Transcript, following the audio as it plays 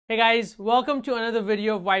Hey guys, welcome to another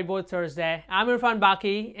video of Whiteboard Thursday. I'm Irfan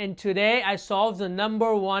Baqui, and today I solved the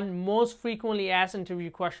number one most frequently asked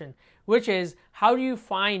interview question, which is how do you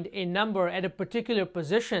find a number at a particular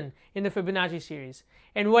position in the Fibonacci series?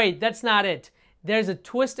 And wait, that's not it. There's a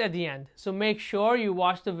twist at the end, so make sure you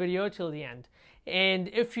watch the video till the end. And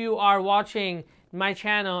if you are watching my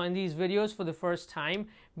channel and these videos for the first time,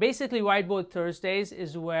 basically Whiteboard Thursdays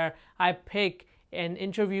is where I pick an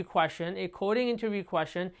interview question, a coding interview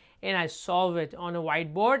question, and I solve it on a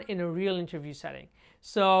whiteboard in a real interview setting.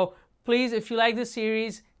 So please, if you like this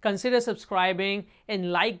series, consider subscribing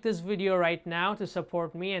and like this video right now to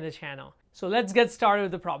support me and the channel. So let's get started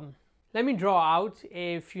with the problem. Let me draw out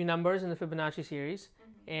a few numbers in the Fibonacci series,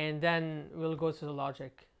 and then we'll go through the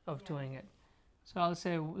logic of doing it. So I'll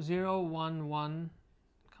say 0, 1, 1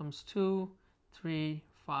 comes 2, 3,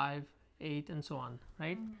 5, 8, and so on,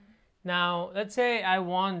 right? Now, let's say I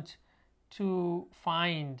want to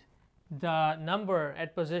find the number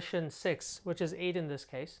at position 6, which is 8 in this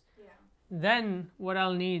case. Then what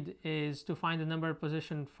I'll need is to find the number at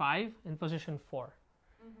position 5 and position 4,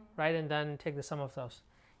 right? And then take the sum of those.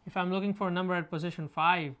 If I'm looking for a number at position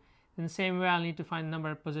 5, in the same way I'll need to find a number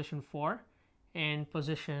at position 4 and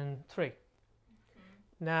position 3.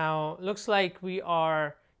 Now, looks like we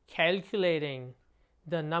are calculating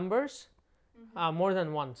the numbers more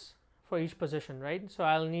than once for each position, right? So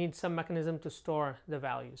I'll need some mechanism to store the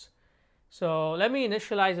values. So let me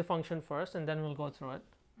initialize the function first, and then we'll go through it.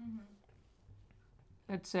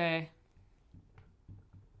 Let's say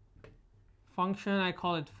function, I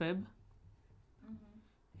call it fib,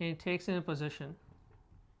 and it takes in a position.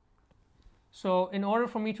 So in order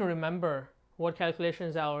for me to remember what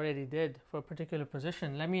calculations I already did for a particular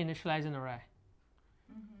position, let me initialize an array.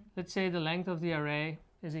 Let's say the length of the array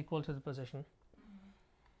is equal to the position.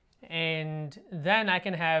 And then I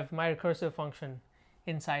can have my recursive function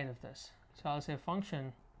inside of this. So I'll say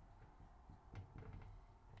function,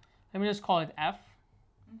 let me just call it f,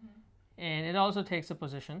 and it also takes a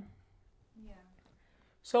position.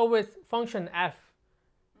 So with function f,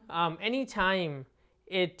 anytime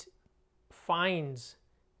it finds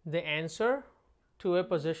the answer to a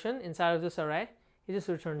position inside of this array, it just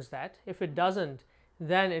returns that. If it doesn't,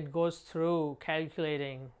 then it goes through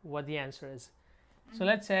calculating what the answer is. So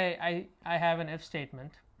let's say I have an if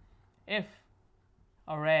statement. If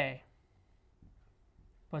array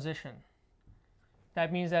position,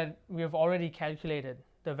 that means that we have already calculated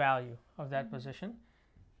the value of that position.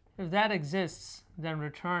 If that exists, then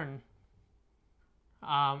return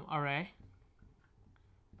array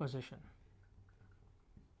position.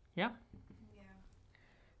 Yeah?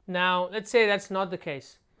 Now, let's say that's not the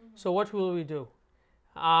case. So what will we do?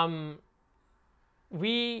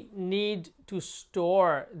 We need to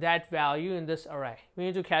store that value in this array. We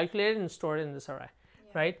need to calculate it and store it in this array,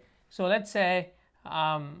 right? So let's say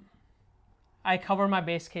I cover my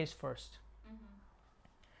base case first.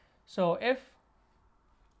 So if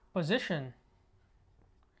position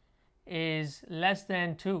is less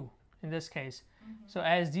than 2 in this case, so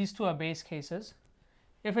as these two are base cases,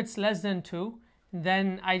 if it's less than 2,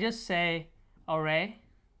 then I just say array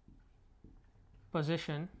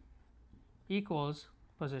position equals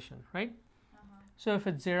position, right? So if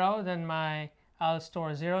it's 0, then I'll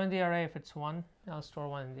store 0 in the array. If it's 1, I'll store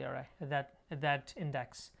 1 in the array at that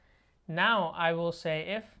index. Now I will say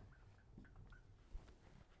if,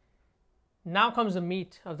 now comes the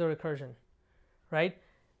meat of the recursion, right?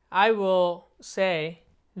 I will say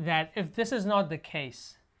that if this is not the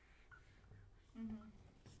case,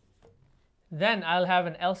 then I'll have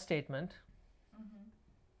an else statement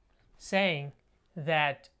saying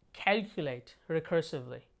that calculate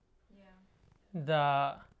recursively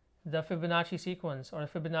the Fibonacci sequence or the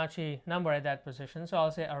Fibonacci number at that position. So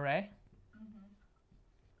I'll say array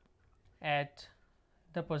at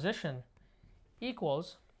the position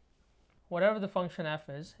equals whatever the function f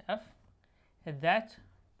is, f at that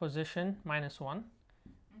position minus 1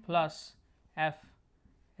 plus f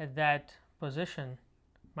at that position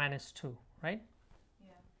minus 2, right?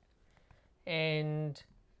 And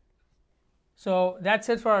so that's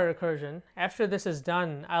it for our recursion. After this is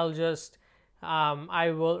done, I'll just,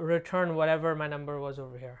 I will return whatever my number was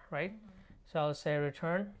over here, right? So I'll say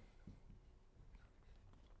return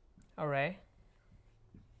array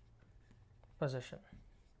position.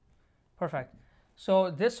 Perfect.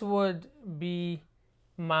 So this would be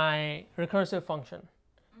my recursive function.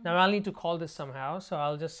 Now I'll need to call this somehow. So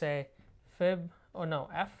I'll just say fib, oh no,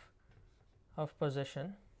 f of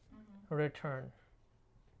position return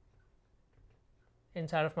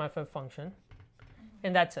inside of my fib function,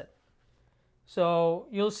 and that's it. So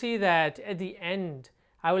you'll see that at the end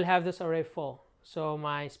I will have this array full. So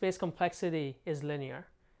my space complexity is linear.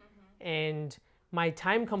 And my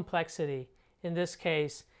time complexity in this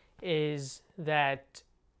case is that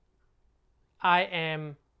I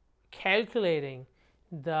am calculating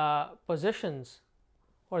the positions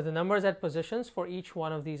or the numbers at positions for each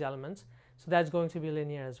one of these elements. So that's going to be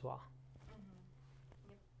linear as well.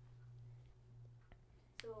 Yep.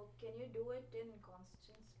 So can you do it in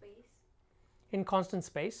constant space? In constant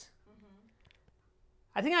space?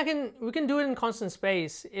 I think we can do it in constant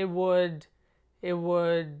space.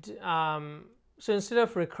 So instead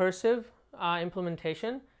of recursive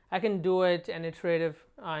implementation, I can do it an iterative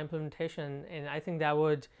implementation, and I think that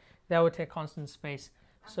would take constant space.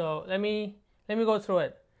 So let me go through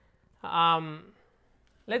it.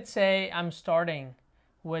 Let's say I'm starting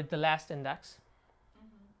with the last index,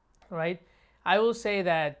 right? I will say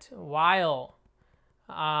that while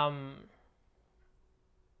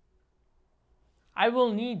I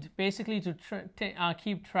will need basically to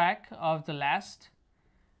keep track of the last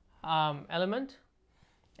element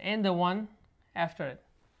and the one after it,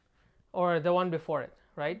 or the one before it,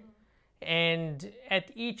 right? And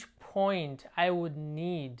at each point, I would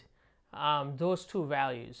need those two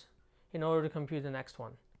values in order to compute the next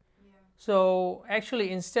one. Yeah. So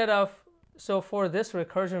actually, so for this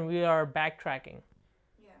recursion, we are backtracking.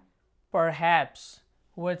 Yeah. Perhaps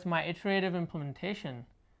with my iterative implementation,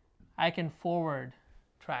 I can forward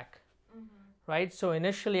track, right? So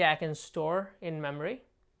initially, I can store in memory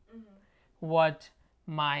what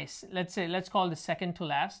let's call the second to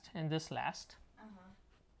last and this last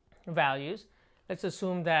values. Let's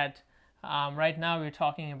assume that right now we're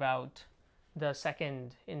talking about the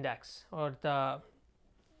second index, or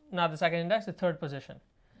not the second index, the third position.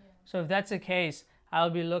 Yeah. So if that's the case, I'll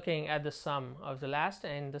be looking at the sum of the last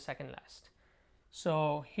and the second last.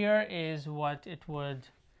 So here is what it would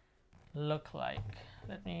look like.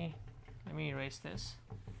 Let me erase this.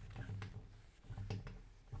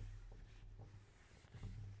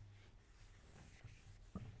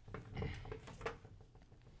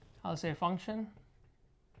 I'll say function.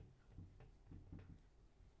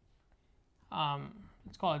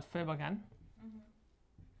 Let's call it fib again.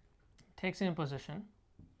 Takes in a position.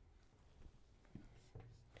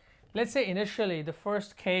 Let's say initially the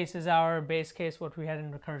first case is our base case, what we had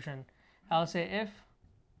in recursion. I'll say if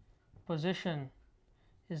position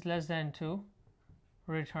is less than 2,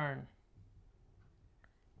 return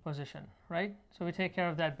position, right? So we take care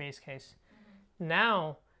of that base case.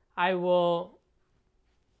 Now I will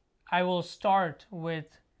start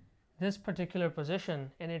with this particular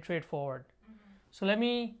position and iterate forward. So let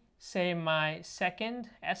me say my second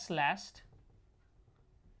S last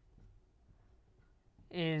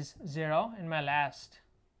is 0 and my last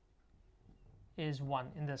is 1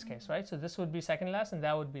 in this case, right? So this would be second last and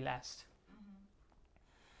that would be last.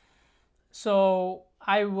 So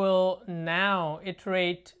I will now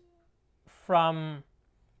iterate from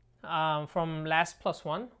last plus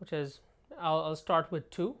 1, which is I'll start with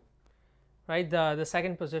 2, right? The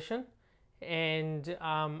second position, and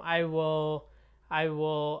I will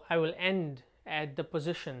end at the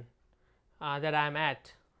position that I'm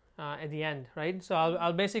at the end, right? So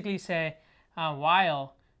I'll basically say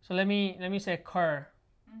while. So let me say cur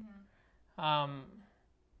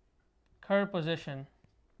position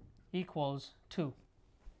equals 2,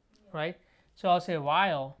 right? So I'll say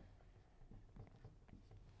while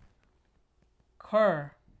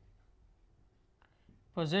cur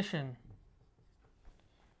position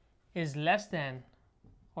is less than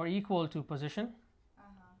or equal to position,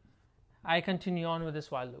 I continue on with this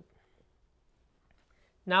while loop.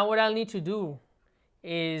 Now what I'll need to do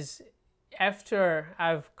is, after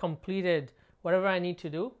I've completed whatever I need to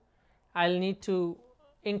do, I'll need to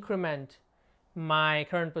increment my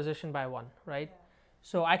current position by 1, right? Yeah.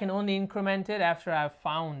 So I can only increment it after I've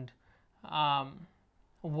found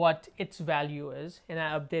what its value is, and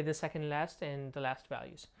I update the second last and the last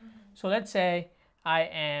values. So let's say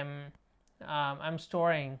I'm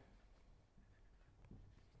storing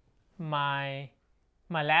my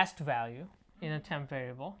last value in a temp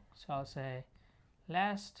variable. So I'll say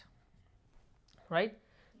last, right?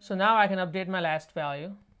 So now I can update my last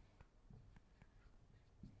value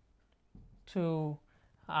to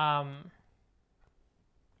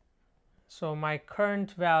so my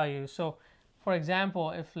current value. So for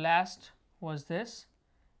example, if last was this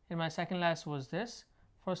and my second last was this,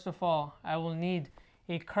 first of all I will need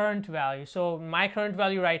a current value. So my current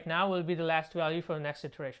value right now will be the last value for the next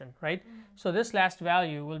iteration, right? So this last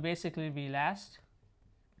value will basically be last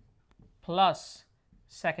plus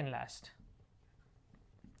second last,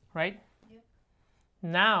 right? Yep.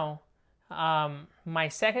 Now my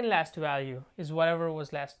second last value is whatever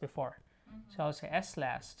was last before. So I'll say s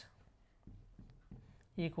last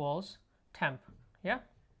equals temp. Yeah.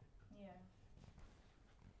 Yeah.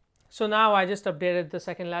 So now I just updated the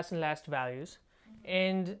second last and last values,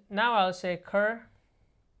 and now I'll say cur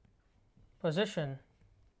position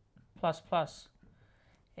plus plus,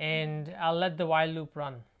 and I'll let the while loop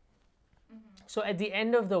run. So at the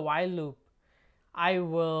end of the while loop, I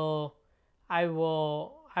will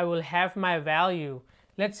have my value.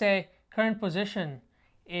 Let's say current position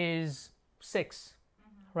is 6,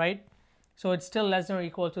 right? So it's still less than or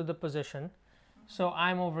equal to the position. So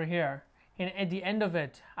I'm over here, and at the end of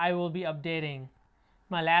it, I will be updating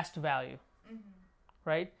my last value,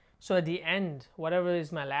 right? So at the end, whatever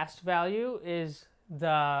is my last value is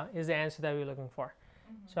the answer that we're looking for.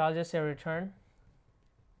 So I'll just say return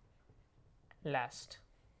last,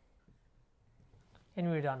 and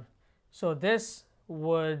we're done. So this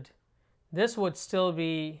would still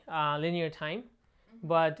be linear time,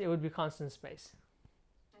 but it would be constant space.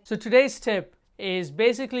 So today's tip is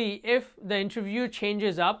basically, if the interviewer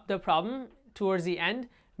changes up the problem towards the end,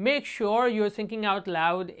 make sure you're thinking out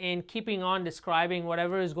loud and keeping on describing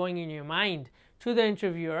whatever is going in your mind to the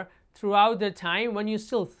interviewer throughout the time when you're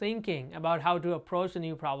still thinking about how to approach the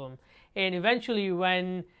new problem. And eventually,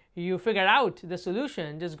 when you figure out the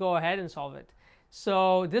solution, just go ahead and solve it.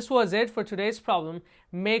 So this was it for today's problem.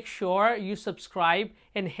 Make sure you subscribe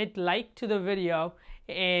and hit like to the video,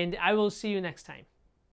 and I will see you next time.